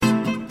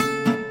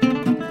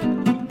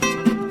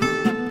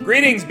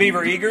Greetings,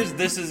 Beaver Eagers.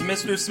 This is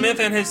Mr. Smith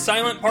and his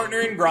silent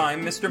partner in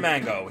grime, Mr.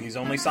 Mango. He's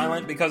only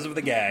silent because of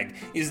the gag.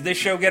 Is this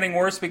show getting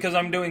worse because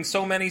I'm doing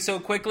so many so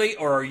quickly,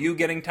 or are you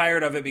getting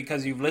tired of it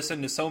because you've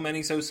listened to so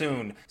many so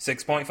soon?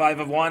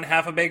 6.5 of one,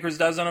 half a baker's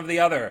dozen of the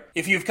other.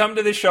 If you've come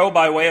to this show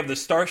by way of the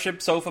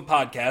Starship Sofa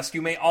podcast,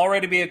 you may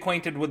already be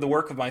acquainted with the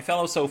work of my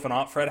fellow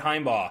sofanaut, Fred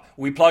Heimbaugh.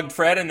 We plugged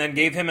Fred and then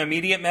gave him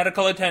immediate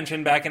medical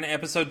attention back in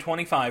episode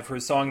 25 for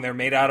his song They're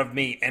Made Out of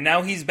Meat, and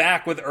now he's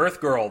back with Earth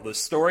Girl, the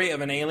story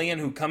of an alien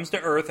who comes to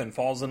Earth and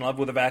falls in love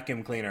with a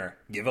vacuum cleaner.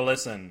 Give a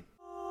listen.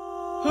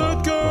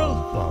 Earth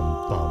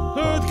Girl,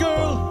 Earth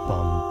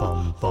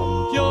Girl,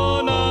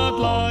 you're not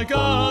like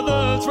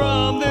others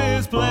from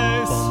this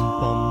place.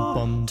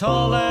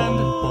 Tall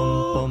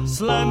and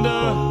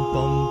slender,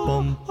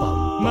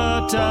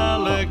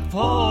 metallic,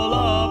 pull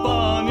up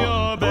on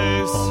your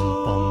base.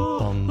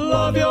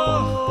 Love your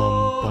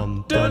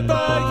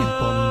dirtbag,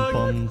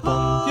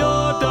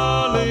 your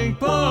darling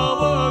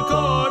power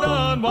cord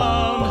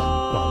unwound.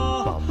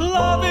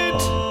 Love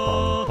it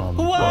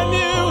when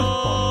you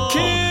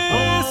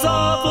kiss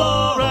the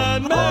floor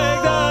and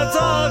make that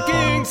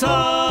sucking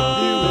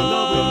sound.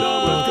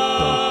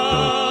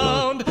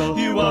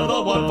 You are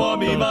the one for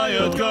me, my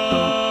Earth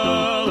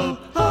Girl.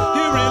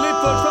 You really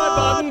push my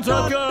buttons,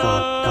 Earth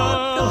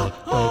Girl.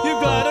 You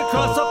glide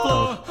across the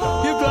floor.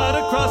 You glide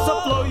across the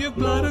floor. You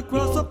glide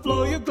across the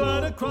floor. You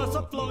glide across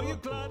the floor. You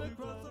glide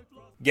across the floor.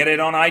 Get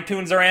it on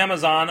iTunes or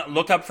Amazon,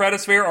 look up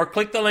Fredisphere, or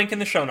click the link in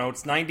the show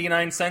notes.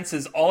 99 cents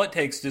is all it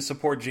takes to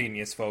support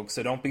Genius, folks,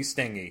 so don't be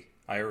stingy.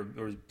 Or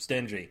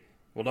stingy.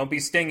 Well, don't be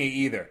stingy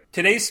either.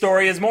 Today's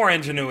story is more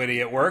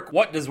ingenuity at work.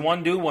 What does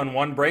one do when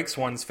one breaks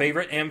one's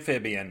favorite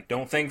amphibian?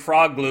 Don't think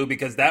frog glue,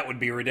 because that would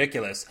be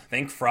ridiculous.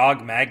 Think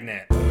frog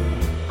magnet.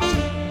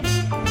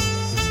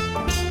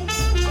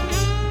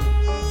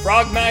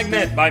 Frog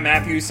Magnet by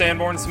Matthew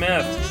Sanborn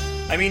Smith.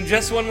 I mean,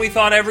 just when we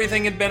thought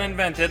everything had been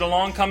invented,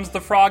 along comes the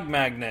frog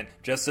magnet.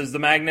 Just as the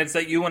magnets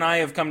that you and I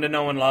have come to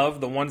know and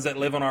love, the ones that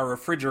live on our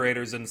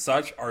refrigerators and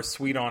such, are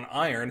sweet on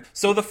iron,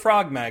 so the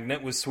frog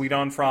magnet was sweet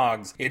on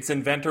frogs. Its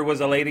inventor was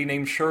a lady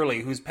named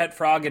Shirley, whose pet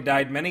frog had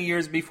died many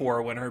years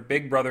before when her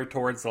big brother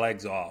tore its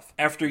legs off.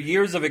 After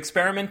years of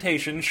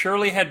experimentation,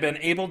 Shirley had been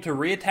able to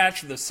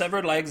reattach the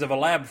severed legs of a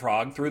lab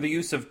frog through the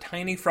use of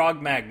tiny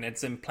frog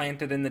magnets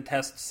implanted in the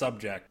test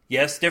subject.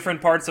 Yes,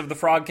 different parts of the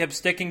frog kept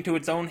sticking to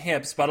its own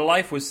hips, but a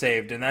life was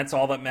saved, and that's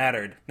all that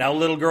mattered. Now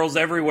little girls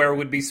everywhere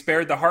would be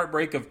spared the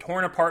heartbreak of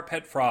torn-apart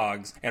pet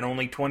frogs, and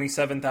only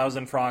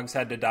 27,000 frogs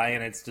had to die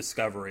in its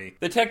discovery.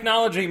 The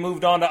technology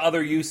moved on to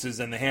other uses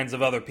in the hands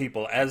of other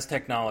people, as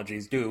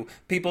technologies do.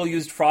 People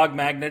used frog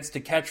magnets to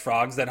catch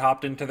frogs that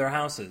hopped into their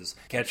houses.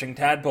 Catching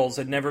tadpoles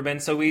had never been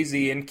so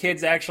easy, and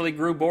kids actually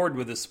grew bored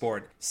with the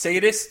sport.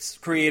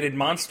 Sadists created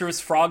monstrous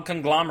frog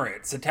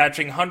conglomerates,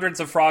 attaching hundreds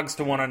of frogs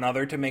to one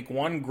another to make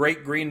one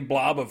great green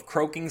blob of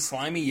croaking,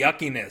 slimy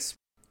yuckiness.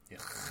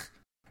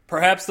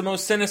 Perhaps the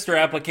most sinister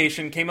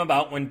application came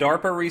about when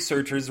DARPA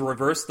researchers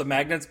reversed the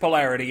magnet's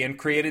polarity and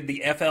created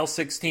the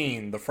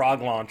FL-16, the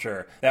frog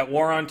launcher. That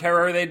war on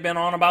terror they'd been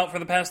on about for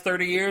the past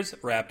 30 years,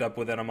 wrapped up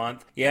within a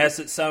month. Yes,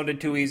 it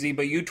sounded too easy,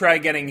 but you try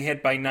getting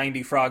hit by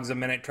 90 frogs a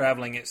minute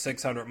traveling at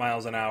 600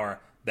 miles an hour.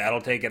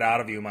 That'll take it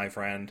out of you, my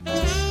friend.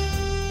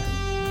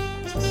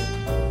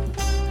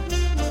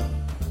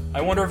 I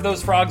wonder if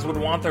those frogs would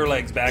want their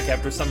legs back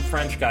after some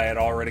French guy had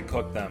already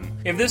cooked them.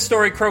 If this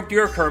story croaked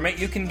your Kermit,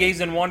 you can gaze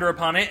in wonder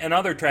upon it and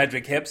other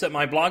tragic hips at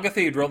my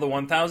blogathedral,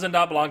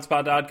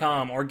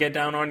 the1000.blogspot.com, or get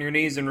down on your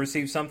knees and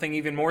receive something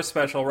even more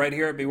special right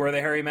here at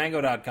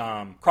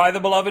BewareTheHairyMango.com. Cry the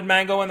beloved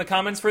Mango in the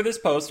comments for this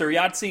post, or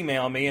Yahtzee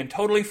mail me and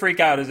totally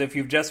freak out as if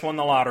you've just won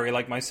the lottery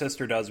like my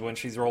sister does when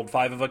she's rolled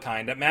 5 of a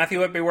kind at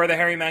Matthew at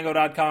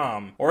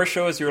BewareTheHairyMango.com, or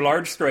show us your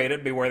large straight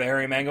at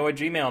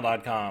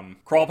BewareTheHairyMango@gmail.com.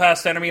 Crawl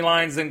past enemy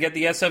lines and get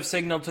the SF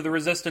signal to the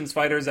resistance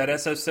fighters at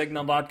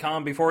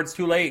sfsignal.com before it's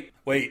too late.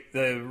 Wait,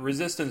 the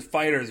resistance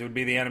fighters would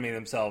be the enemy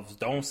themselves.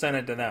 Don't send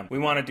it to them. We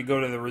want it to go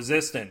to the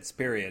resistance,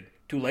 period.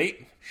 Too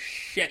late?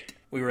 Shit.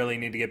 We really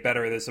need to get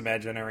better at this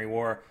imaginary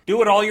war. Do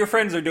what all your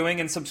friends are doing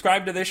and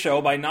subscribe to this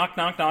show by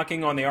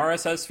knocking on the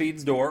RSS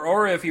feed's door,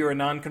 or if you're a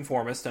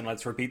nonconformist, and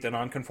let's repeat the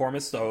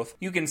nonconformist oath,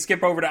 you can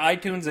skip over to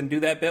iTunes and do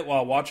that bit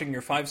while watching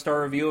your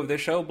 5-star review of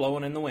this show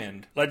blowing in the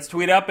wind. Let's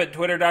tweet up at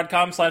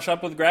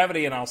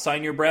twitter.com/upwithgravity and I'll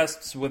sign your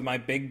breasts with my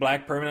big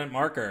black permanent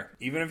marker,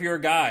 even if you're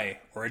a guy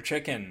or a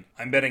chicken.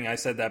 I'm betting I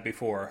said that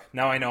before.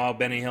 Now I know how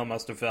Benny Hill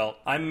must have felt.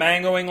 I'm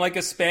mangoing like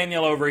a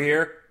spaniel over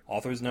here.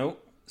 Author's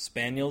note: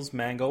 Spaniels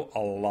mango a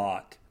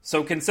lot.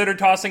 So consider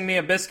tossing me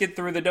a biscuit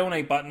through the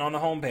donate button on the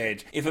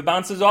homepage. If it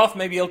bounces off,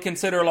 maybe you'll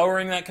consider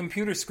lowering that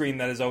computer screen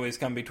that has always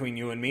come between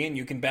you and me, and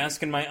you can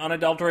bask in my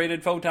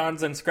unadulterated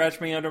photons and scratch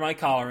me under my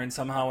collar and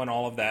somehow in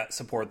all of that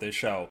support this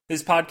show.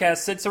 This podcast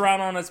sits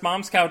around on its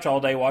mom's couch all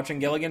day watching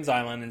Gilligan's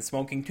Island and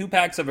smoking 2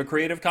 packs of a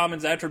Creative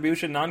Commons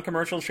Attribution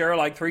Non-Commercial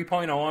Share-alike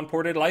 3.0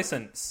 unported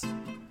license.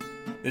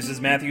 This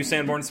is Matthew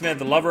Sanborn Smith,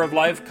 the lover of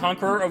life,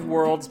 conqueror of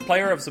worlds,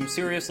 player of some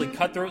seriously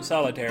cutthroat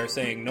solitaire,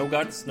 saying no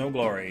guts, no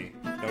glory,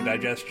 no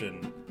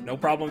digestion. No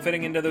problem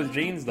fitting into those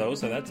jeans, though,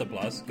 so that's a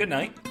plus. Good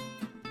night.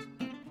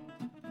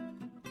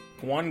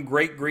 one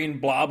great green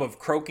blob of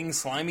croaking,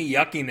 slimy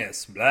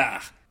yuckiness.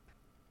 Blah.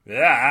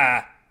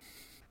 Blah.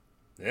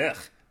 Ugh.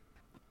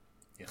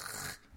 Ugh.